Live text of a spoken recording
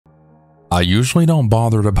I usually don't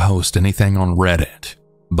bother to post anything on Reddit,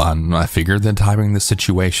 but I figured that typing the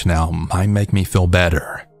situation out might make me feel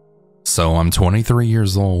better. So I'm 23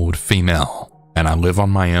 years old, female, and I live on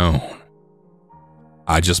my own.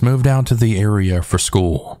 I just moved out to the area for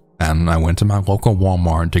school, and I went to my local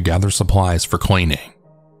Walmart to gather supplies for cleaning.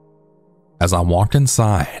 As I walked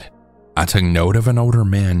inside, I took note of an older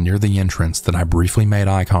man near the entrance that I briefly made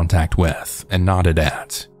eye contact with and nodded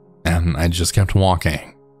at, and I just kept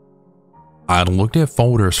walking. I looked at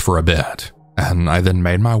folders for a bit, and I then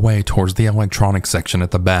made my way towards the electronics section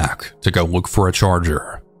at the back to go look for a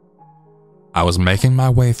charger. I was making my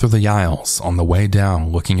way through the aisles on the way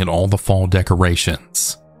down looking at all the fall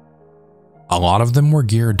decorations. A lot of them were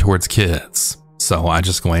geared towards kids, so I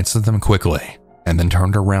just glanced at them quickly and then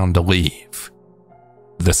turned around to leave.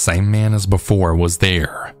 The same man as before was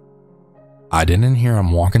there. I didn't hear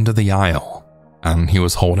him walk into the aisle, and he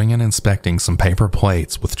was holding and inspecting some paper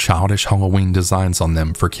plates with childish Halloween designs on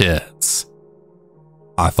them for kids.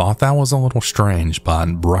 I thought that was a little strange,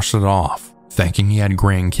 but brushed it off, thinking he had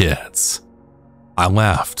grandkids. I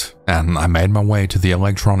left, and I made my way to the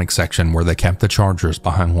electronics section where they kept the chargers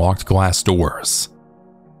behind locked glass doors.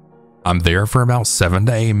 I'm there for about 7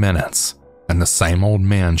 to 8 minutes, and the same old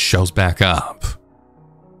man shows back up.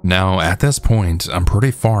 Now, at this point, I'm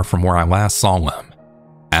pretty far from where I last saw him,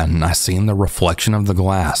 and I see in the reflection of the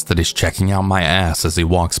glass that he's checking out my ass as he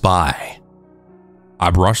walks by. I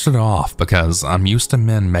brushed it off because I'm used to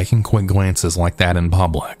men making quick glances like that in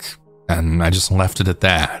public, and I just left it at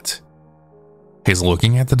that. He's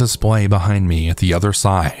looking at the display behind me at the other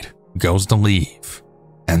side, goes to leave,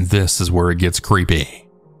 and this is where it gets creepy.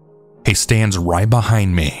 He stands right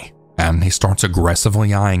behind me, and he starts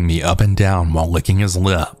aggressively eyeing me up and down while licking his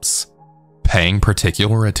lips, paying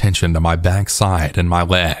particular attention to my backside and my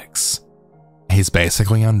legs. He's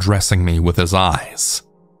basically undressing me with his eyes.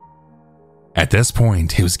 At this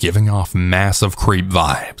point, he was giving off massive creep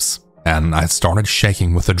vibes, and I started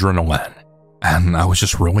shaking with adrenaline, and I was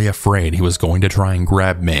just really afraid he was going to try and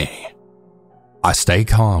grab me. I stay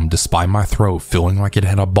calm despite my throat feeling like it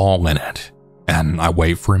had a ball in it, and I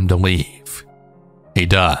wait for him to leave. He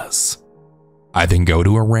does. I then go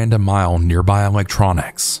to a random aisle nearby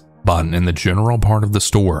electronics, but in the general part of the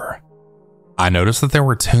store. I noticed that there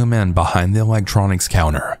were 2 men behind the electronics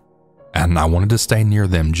counter, and I wanted to stay near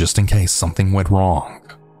them just in case something went wrong.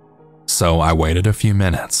 So I waited a few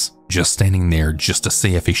minutes, just standing there just to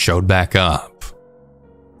see if he showed back up.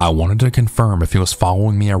 I wanted to confirm if he was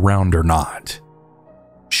following me around or not.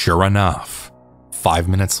 Sure enough, 5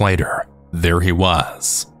 minutes later, there he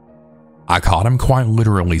was. I caught him quite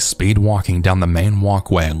literally speed walking down the main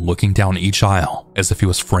walkway, looking down each aisle as if he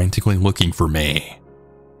was frantically looking for me.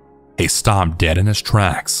 He stopped dead in his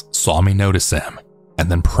tracks, saw me notice him, and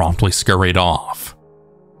then promptly scurried off.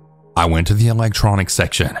 I went to the electronics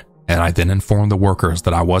section, and I then informed the workers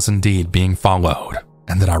that I was indeed being followed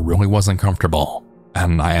and that I really wasn't comfortable,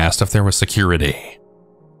 and I asked if there was security.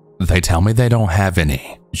 They tell me they don't have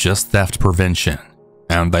any, just theft prevention,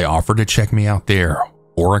 and they offered to check me out there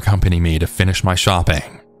or accompany me to finish my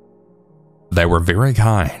shopping. They were very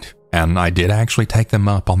kind, and I did actually take them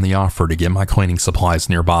up on the offer to get my cleaning supplies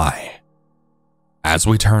nearby. As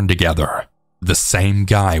we turned together, the same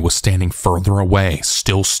guy was standing further away,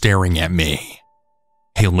 still staring at me.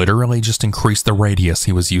 He literally just increased the radius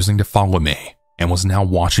he was using to follow me and was now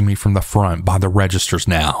watching me from the front by the registers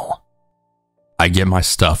now. I get my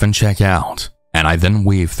stuff and check out, and I then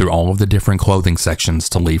weave through all of the different clothing sections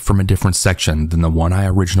to leave from a different section than the one I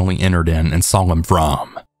originally entered in and saw him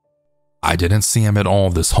from. I didn't see him at all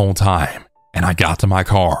this whole time, and I got to my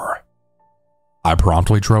car. I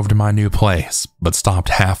promptly drove to my new place, but stopped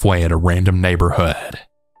halfway at a random neighborhood.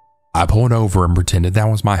 I pulled over and pretended that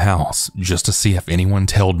was my house just to see if anyone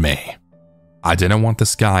tailed me. I didn't want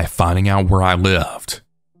this guy finding out where I lived.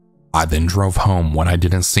 I then drove home when I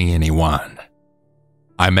didn't see anyone.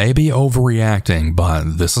 I may be overreacting,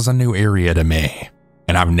 but this is a new area to me,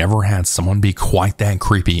 and I've never had someone be quite that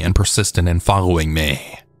creepy and persistent in following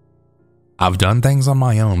me. I've done things on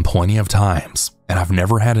my own plenty of times, and I've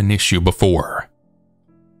never had an issue before.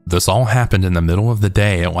 This all happened in the middle of the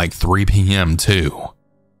day at like 3 p.m. too.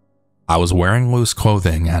 I was wearing loose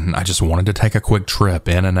clothing and I just wanted to take a quick trip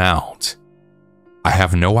in and out. I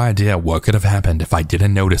have no idea what could have happened if I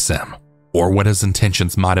didn't notice him, or what his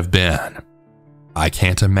intentions might have been. I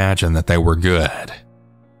can't imagine that they were good.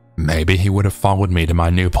 Maybe he would have followed me to my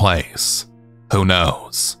new place. Who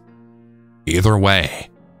knows? Either way,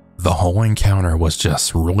 the whole encounter was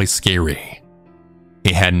just really scary.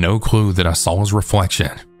 He had no clue that I saw his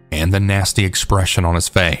reflection and the nasty expression on his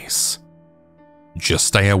face. Just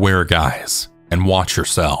stay aware, guys, and watch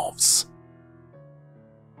yourselves.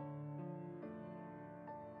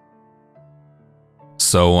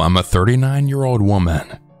 So I'm a 39-year-old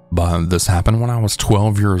woman, but this happened when I was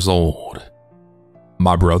 12 years old.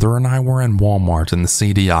 My brother and I were in Walmart in the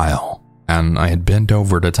CD aisle, and I had bent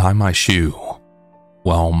over to tie my shoe.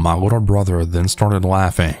 Well, my little brother then started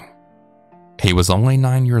laughing. He was only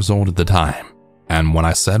 9 years old at the time, and when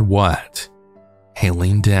I said what, he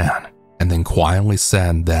leaned in and then quietly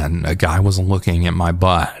said that a guy was looking at my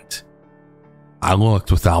butt. I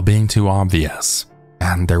looked without being too obvious,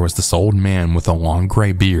 and there was this old man with a long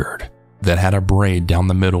gray beard that had a braid down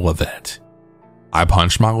the middle of it. I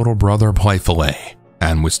punched my little brother playfully,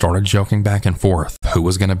 and we started joking back and forth who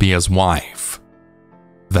was going to be his wife.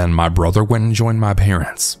 Then my brother went and joined my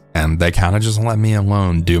parents, and they kind of just let me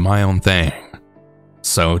alone do my own thing.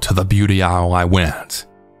 So to the beauty aisle I went,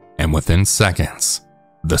 and within seconds,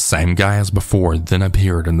 the same guy as before then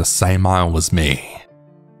appeared in the same aisle as me.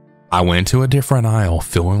 I went to a different aisle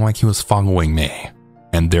feeling like he was following me,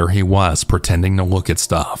 and there he was pretending to look at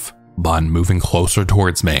stuff, but moving closer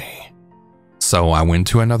towards me. So I went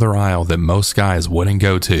to another aisle that most guys wouldn't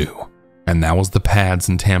go to, and that was the pads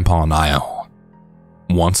and tampon aisle.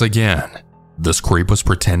 Once again, this creep was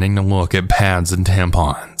pretending to look at pads and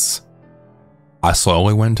tampons. I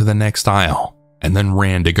slowly went to the next aisle and then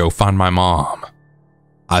ran to go find my mom.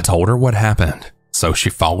 I told her what happened, so she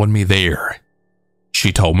followed me there.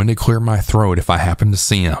 She told me to clear my throat if I happened to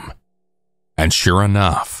see him. And sure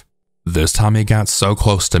enough, this time he got so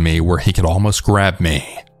close to me where he could almost grab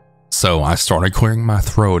me. So I started clearing my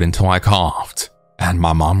throat until I coughed, and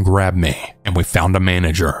my mom grabbed me and we found a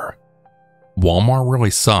manager. Walmart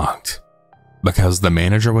really sucked, because the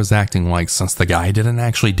manager was acting like since the guy didn't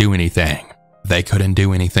actually do anything, they couldn't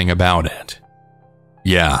do anything about it.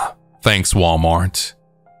 Yeah, thanks Walmart.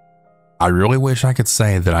 I really wish I could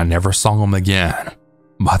say that I never saw him again,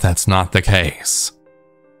 but that's not the case.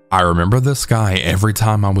 I remember this guy every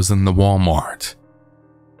time I was in the Walmart.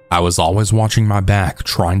 I was always watching my back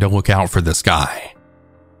trying to look out for this guy.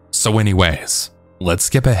 So anyways, let's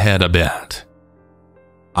skip ahead a bit.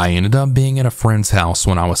 I ended up being at a friend's house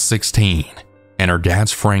when I was 16, and her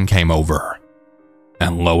dad's friend came over.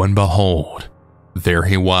 And lo and behold, there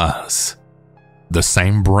he was. The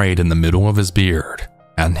same braid in the middle of his beard,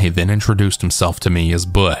 and he then introduced himself to me as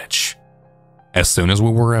Butch. As soon as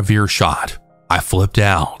we were of earshot, I flipped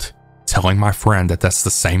out, telling my friend that that's the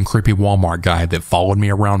same creepy Walmart guy that followed me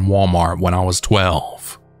around Walmart when I was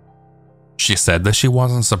 12. She said that she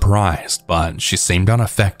wasn't surprised, but she seemed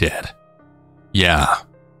unaffected. Yeah,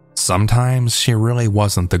 sometimes she really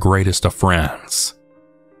wasn't the greatest of friends.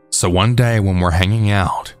 So one day when we're hanging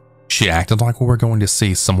out, she acted like we were going to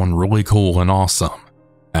see someone really cool and awesome,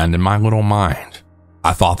 and in my little mind,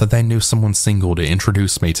 I thought that they knew someone single to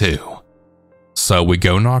introduce me to. So we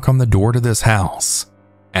go knock on the door to this house,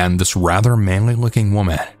 and this rather manly-looking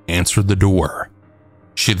woman answered the door.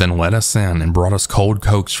 She then let us in and brought us cold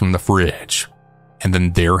Cokes from the fridge, and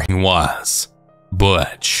then there he was,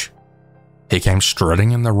 Butch. He came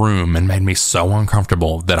strutting in the room and made me so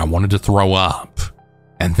uncomfortable that I wanted to throw up.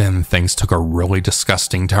 And then things took a really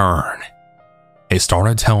disgusting turn. He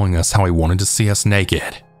started telling us how he wanted to see us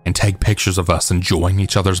naked and take pictures of us enjoying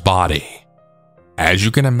each other's body. As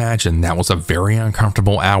you can imagine, that was a very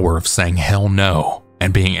uncomfortable hour of saying hell no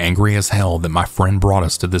and being angry as hell that my friend brought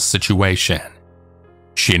us to this situation.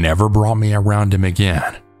 She never brought me around him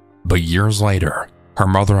again, but years later, her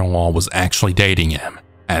mother-in-law was actually dating him,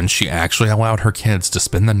 and she actually allowed her kids to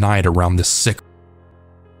spend the night around this sick.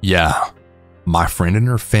 Yeah, my friend and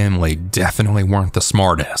her family definitely weren't the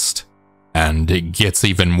smartest, and it gets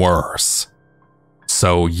even worse.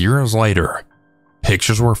 So years later,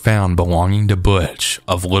 pictures were found belonging to Butch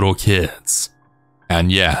of little kids.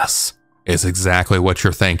 And yes, it's exactly what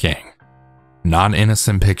you're thinking. Not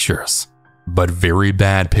innocent pictures, but very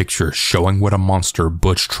bad pictures showing what a monster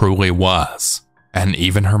Butch truly was. And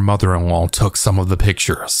even her mother-in-law took some of the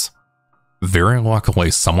pictures. Very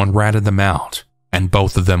luckily, someone ratted them out, and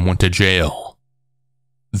both of them went to jail.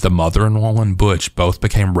 The mother-in-law and Butch both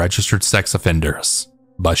became registered sex offenders,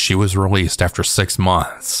 but she was released after 6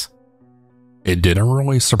 months. It didn't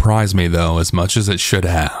really surprise me though as much as it should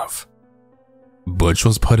have. Butch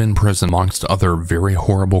was put in prison amongst other very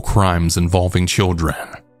horrible crimes involving children.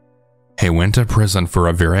 He went to prison for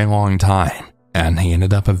a very long time, and he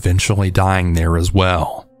ended up eventually dying there as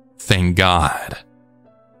well. Thank God.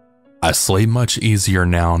 I sleep much easier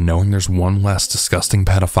now knowing there's one less disgusting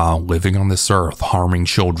pedophile living on this earth harming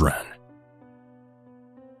children.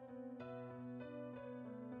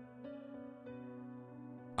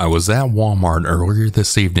 I was at Walmart earlier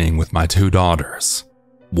this evening with my 2 daughters.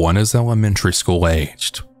 One is elementary school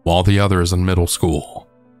aged, while the other is in middle school.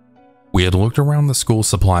 We had looked around the school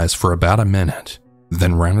supplies for about a minute,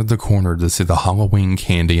 then rounded the corner to see the Halloween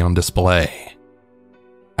candy on display.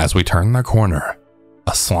 As we turned the corner,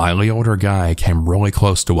 a slightly older guy came really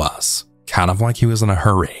close to us, kind of like he was in a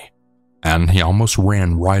hurry, and he almost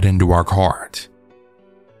ran right into our cart.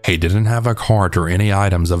 He didn't have a cart or any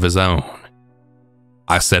items of his own.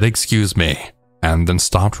 I said excuse me, and then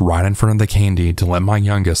stopped right in front of the candy to let my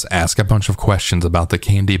youngest ask a bunch of questions about the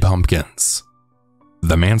candy pumpkins.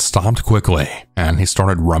 The man stopped quickly, and he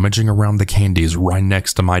started rummaging around the candies right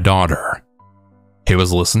next to my daughter. He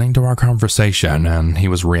was listening to our conversation, and he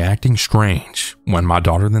was reacting strange when my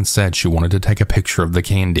daughter then said she wanted to take a picture of the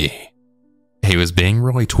candy. He was being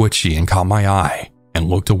really twitchy and caught my eye and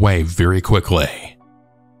looked away very quickly.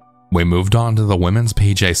 We moved on to the women's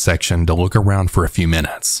PJ section to look around for a few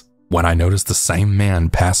minutes when I noticed the same man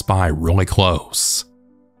pass by really close.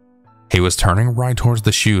 He was turning right towards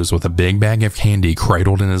the shoes with a big bag of candy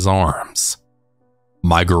cradled in his arms.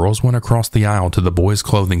 My girls went across the aisle to the boys'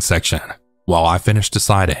 clothing section while I finished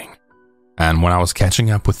deciding, and when I was catching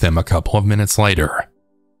up with them a couple of minutes later,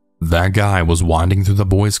 that guy was winding through the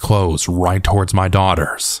boys' clothes right towards my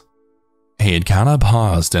daughter's. He had kind of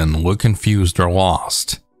paused and looked confused or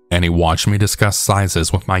lost, and he watched me discuss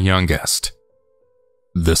sizes with my youngest.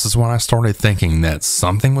 This is when I started thinking that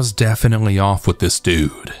something was definitely off with this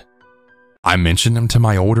dude. I mentioned him to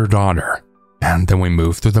my older daughter, and then we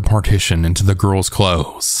moved through the partition into the girls'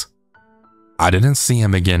 clothes. I didn't see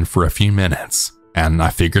him again for a few minutes, and I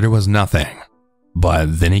figured it was nothing.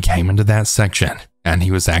 But then he came into that section, and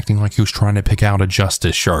he was acting like he was trying to pick out a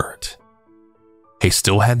Justice shirt. He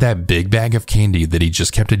still had that big bag of candy that he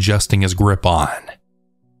just kept adjusting his grip on.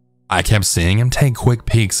 I kept seeing him take quick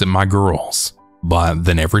peeks at my girls, but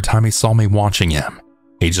then every time he saw me watching him,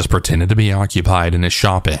 he just pretended to be occupied in his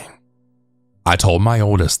shopping. I told my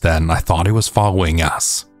oldest that I thought he was following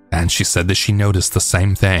us, and she said that she noticed the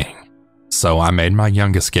same thing. So I made my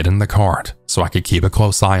youngest get in the cart so I could keep a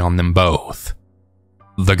close eye on them both.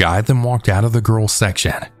 The guy then walked out of the girls'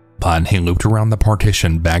 section, but he looped around the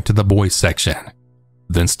partition back to the boys' section,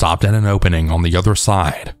 then stopped at an opening on the other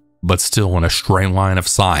side, but still in a straight line of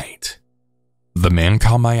sight. The man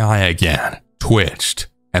caught my eye again, twitched,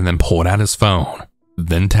 and then pulled out his phone,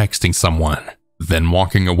 then texting someone, then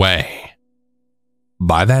walking away.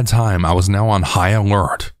 By that time, I was now on high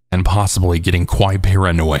alert and possibly getting quite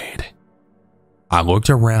paranoid. I looked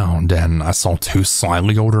around and I saw two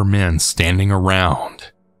slightly older men standing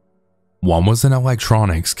around. One was in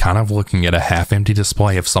electronics, kind of looking at a half-empty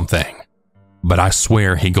display of something, but I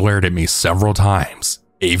swear he glared at me several times,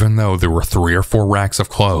 even though there were 3 or 4 racks of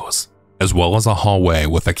clothes, as well as a hallway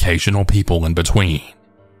with occasional people in between.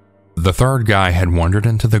 The third guy had wandered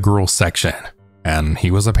into the girls' section, and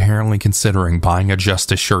he was apparently considering buying a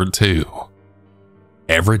Justice shirt too.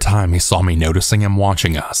 Every time he saw me noticing him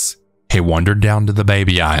watching us, he wandered down to the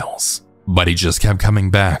baby aisles, but he just kept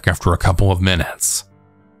coming back after a couple of minutes.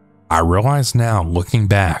 I realize now, looking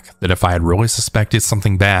back, that if I had really suspected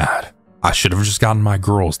something bad, I should have just gotten my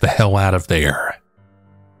girls the hell out of there.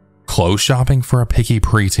 Clothes shopping for a picky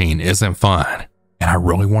preteen isn't fun, and I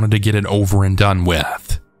really wanted to get it over and done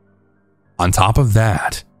with. On top of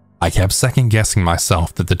that, I kept second-guessing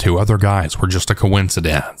myself that the 2 other guys were just a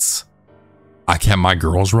coincidence. I kept my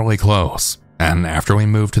girls really close, and after we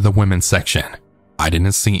moved to the women's section, I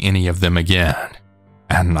didn't see any of them again,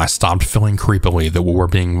 and I stopped feeling creepily that we were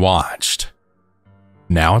being watched.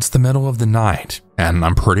 Now it's the middle of the night, and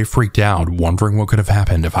I'm pretty freaked out, wondering what could have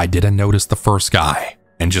happened if I didn't notice the first guy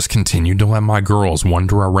and just continued to let my girls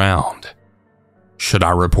wander around. Should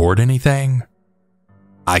I report anything?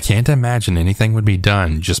 I can't imagine anything would be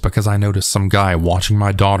done just because I noticed some guy watching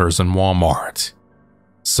my daughters in Walmart.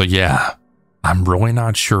 So yeah, I'm really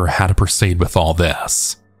not sure how to proceed with all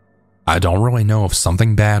this. I don't really know if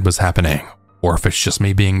something bad was happening or if it's just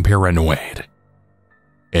me being paranoid.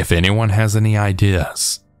 If anyone has any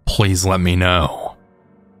ideas, please let me know.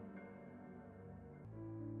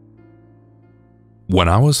 When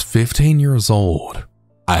I was 15 years old,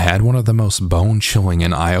 I had one of the most bone-chilling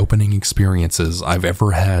and eye-opening experiences I've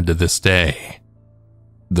ever had to this day.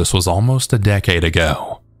 This was almost a decade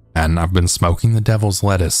ago, and I've been smoking the devil's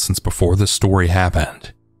lettuce since before this story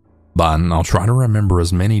happened, but I'll try to remember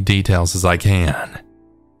as many details as I can.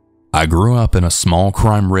 I grew up in a small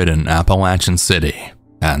crime-ridden Appalachian city,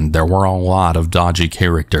 and there were a lot of dodgy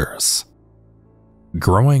characters.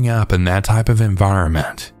 Growing up in that type of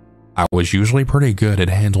environment, I was usually pretty good at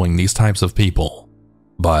handling these types of people,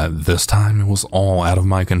 but this time it was all out of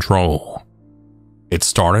my control. It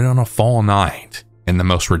started on a fall night in the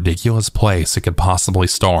most ridiculous place it could possibly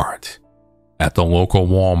start, at the local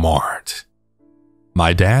Walmart.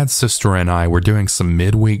 My dad's sister and I were doing some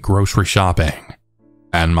midweek grocery shopping,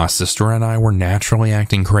 and my sister and I were naturally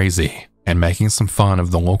acting crazy and making some fun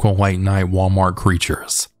of the local late-night Walmart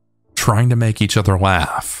creatures, trying to make each other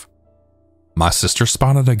laugh. My sister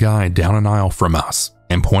spotted a guy down an aisle from us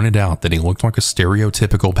and pointed out that he looked like a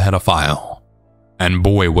stereotypical pedophile. And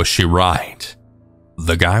boy, was she right.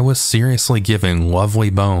 The guy was seriously giving Lovely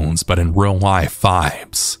Bones but in real life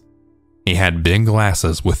vibes. He had big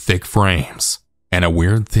glasses with thick frames and a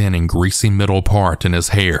weird thin and greasy middle part in his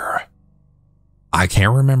hair. I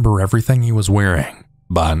can't remember everything he was wearing,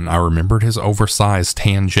 but I remembered his oversized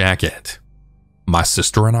tan jacket. My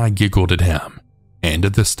sister and I giggled at him, and to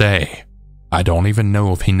this day, I don't even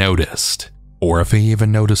know if he noticed, or if he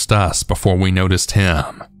even noticed us before we noticed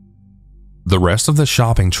him. The rest of the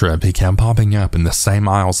shopping trip he kept popping up in the same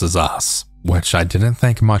aisles as us, which I didn't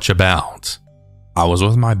think much about. I was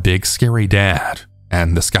with my big scary dad,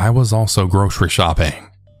 and this guy was also grocery shopping.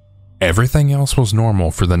 Everything else was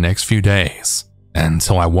normal for the next few days,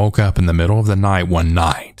 until I woke up in the middle of the night one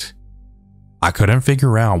night. I couldn't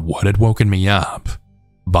figure out what had woken me up,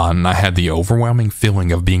 but I had the overwhelming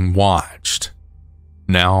feeling of being watched.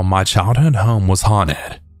 Now, my childhood home was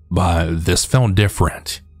haunted, but this felt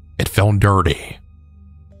different. It felt dirty.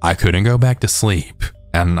 I couldn't go back to sleep,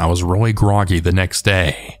 and I was really groggy the next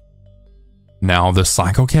day. Now, the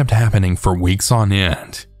cycle kept happening for weeks on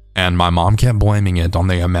end, and my mom kept blaming it on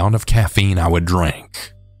the amount of caffeine I would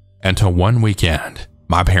drink. Until one weekend,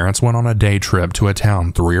 my parents went on a day trip to a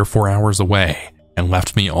town 3 or 4 hours away and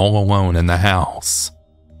left me all alone in the house.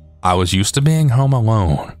 I was used to being home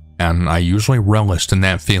alone, and I usually relished in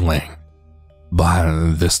that feeling.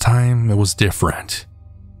 But this time, it was different.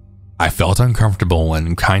 I felt uncomfortable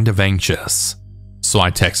and kind of anxious, so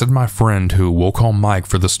I texted my friend, who we'll call Mike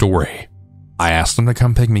for the story. I asked him to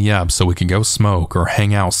come pick me up so we could go smoke or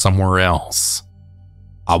hang out somewhere else.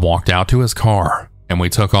 I walked out to his car and we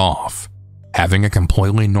took off, having a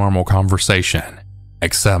completely normal conversation,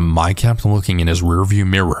 except Mike kept looking in his rearview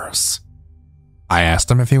mirrors. I asked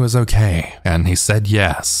him if he was okay, and he said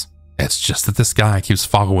yes. It's just that this guy keeps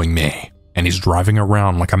following me, and he's driving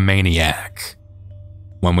around like a maniac.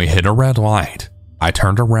 When we hit a red light, I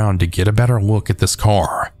turned around to get a better look at this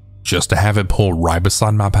car, just to have it pull right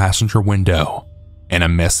beside my passenger window in a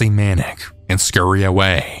messy manic and scurry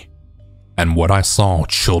away. And what I saw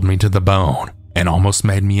chilled me to the bone and almost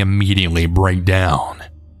made me immediately break down.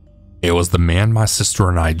 It was the man my sister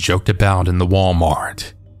and I joked about in the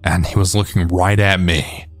Walmart, and he was looking right at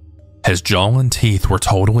me. His jaw and teeth were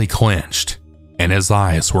totally clenched, and his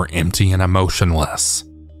eyes were empty and emotionless.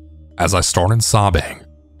 As I started sobbing,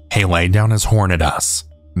 he laid down his horn at us,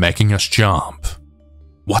 making us jump.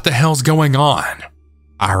 "What the hell's going on?"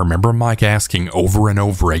 I remember Mike asking over and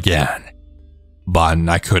over again, but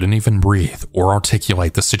I couldn't even breathe or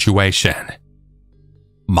articulate the situation.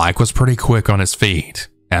 Mike was pretty quick on his feet,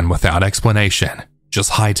 and without explanation,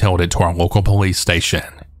 just hightailed it to our local police station.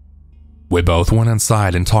 We both went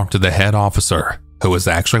inside and talked to the head officer, who was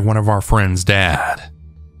actually one of our friend's dad.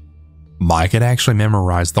 Mike had actually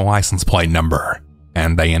memorized the license plate number,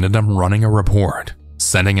 and they ended up running a report,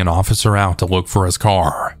 sending an officer out to look for his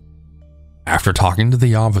car. After talking to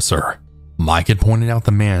the officer, Mike had pointed out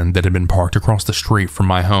the man that had been parked across the street from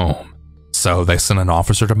my home, so they sent an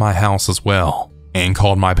officer to my house as well and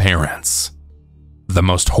called my parents. The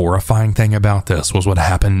most horrifying thing about this was what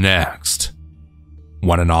happened next.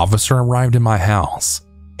 When an officer arrived in my house,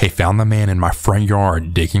 he found the man in my front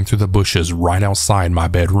yard digging through the bushes right outside my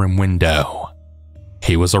bedroom window.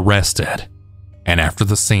 He was arrested, and after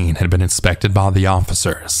the scene had been inspected by the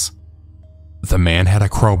officers, the man had a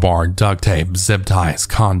crowbar, duct tape, zip ties,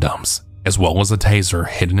 condoms, as well as a taser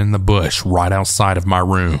hidden in the bush right outside of my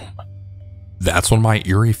room. That's when my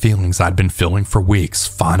eerie feelings I'd been feeling for weeks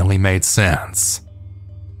finally made sense.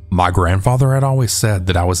 My grandfather had always said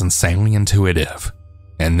that I was insanely intuitive,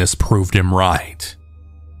 and this proved him right.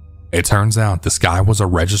 It turns out this guy was a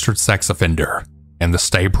registered sex offender, and the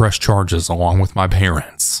state pressed charges along with my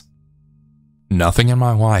parents. Nothing in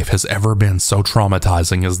my life has ever been so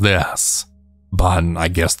traumatizing as this, but I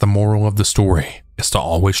guess the moral of the story is to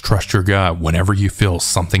always trust your gut whenever you feel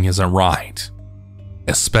something isn't right,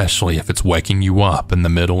 especially if it's waking you up in the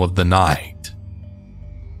middle of the night.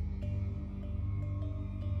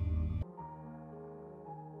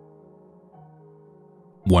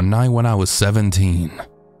 One night when I was 17,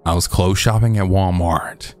 I was clothes shopping at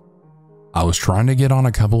Walmart. I was trying to get on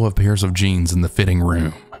a couple of pairs of jeans in the fitting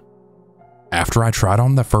room. After I tried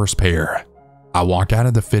on the first pair, I walked out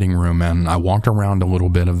of the fitting room and I walked around a little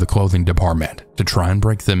bit of the clothing department to try and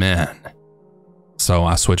break them in. So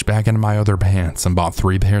I switched back into my other pants and bought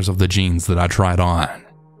 3 pairs of the jeans that I tried on.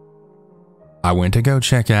 I went to go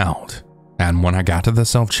check out, and when I got to the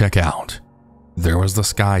self-checkout, there was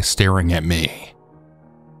this guy staring at me.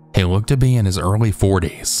 He looked to be in his early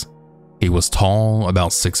 40s. He was tall,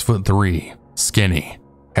 about 6'3", skinny,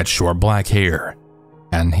 had short black hair,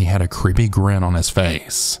 and he had a creepy grin on his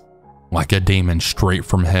face, like a demon straight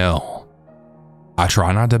from hell. I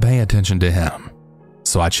tried not to pay attention to him,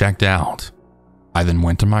 so I checked out. I then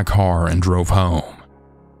went to my car and drove home.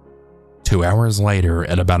 2 hours later,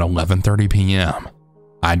 at about 11:30 p.m.,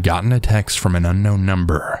 I'd gotten a text from an unknown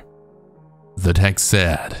number. The text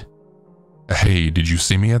said, "Hey, did you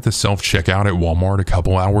see me at the self-checkout at Walmart a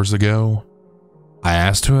couple hours ago?" I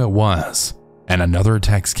asked who it was, and another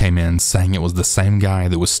text came in saying it was the same guy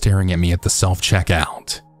that was staring at me at the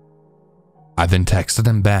self-checkout. I then texted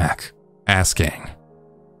him back, asking,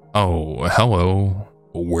 "Oh, hello,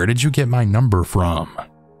 where did you get my number from?"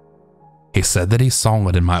 He said that he saw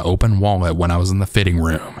it in my open wallet when I was in the fitting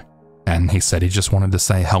room, and he said he just wanted to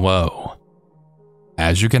say hello.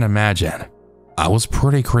 As you can imagine, I was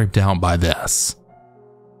pretty creeped out by this.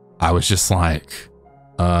 I was just like,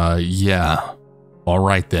 yeah,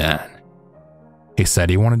 alright then. He said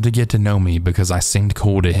he wanted to get to know me because I seemed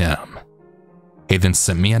cool to him. He then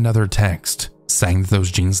sent me another text saying that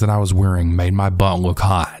those jeans that I was wearing made my butt look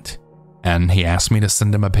hot, and he asked me to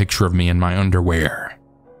send him a picture of me in my underwear.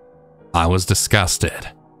 I was disgusted.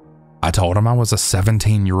 I told him I was a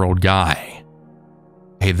 17-year-old guy.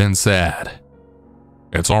 He then said,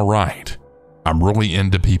 "It's alright. I'm really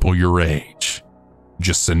into people your age.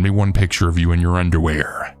 Just send me one picture of you in your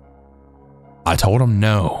underwear." I told him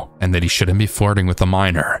no, and that he shouldn't be flirting with a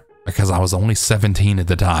minor because I was only 17 at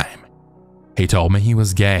the time. He told me he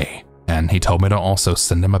was gay, and he told me to also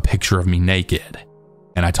send him a picture of me naked.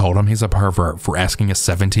 And I told him he's a pervert for asking a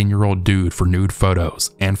 17-year-old dude for nude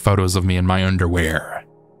photos and photos of me in my underwear.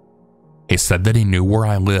 He said that he knew where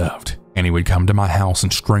I lived, and he would come to my house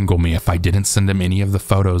and strangle me if I didn't send him any of the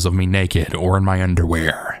photos of me naked or in my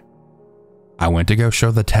underwear. I went to go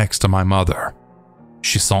show the text to my mother.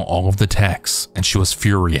 She saw all of the texts, and she was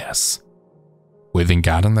furious. We then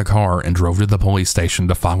got in the car and drove to the police station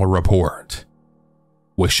to file a report.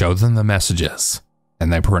 We showed them the messages,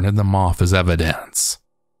 and they printed them off as evidence.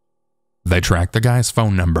 They tracked the guy's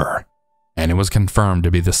phone number, and it was confirmed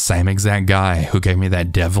to be the same exact guy who gave me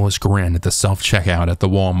that devilish grin at the self-checkout at the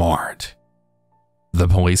Walmart. The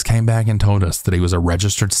police came back and told us that he was a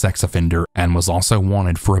registered sex offender and was also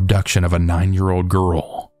wanted for abduction of a 9-year-old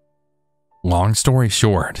girl. Long story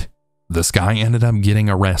short, this guy ended up getting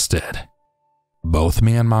arrested. Both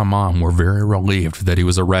me and my mom were very relieved that he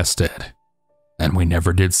was arrested, and we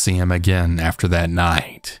never did see him again after that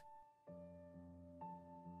night.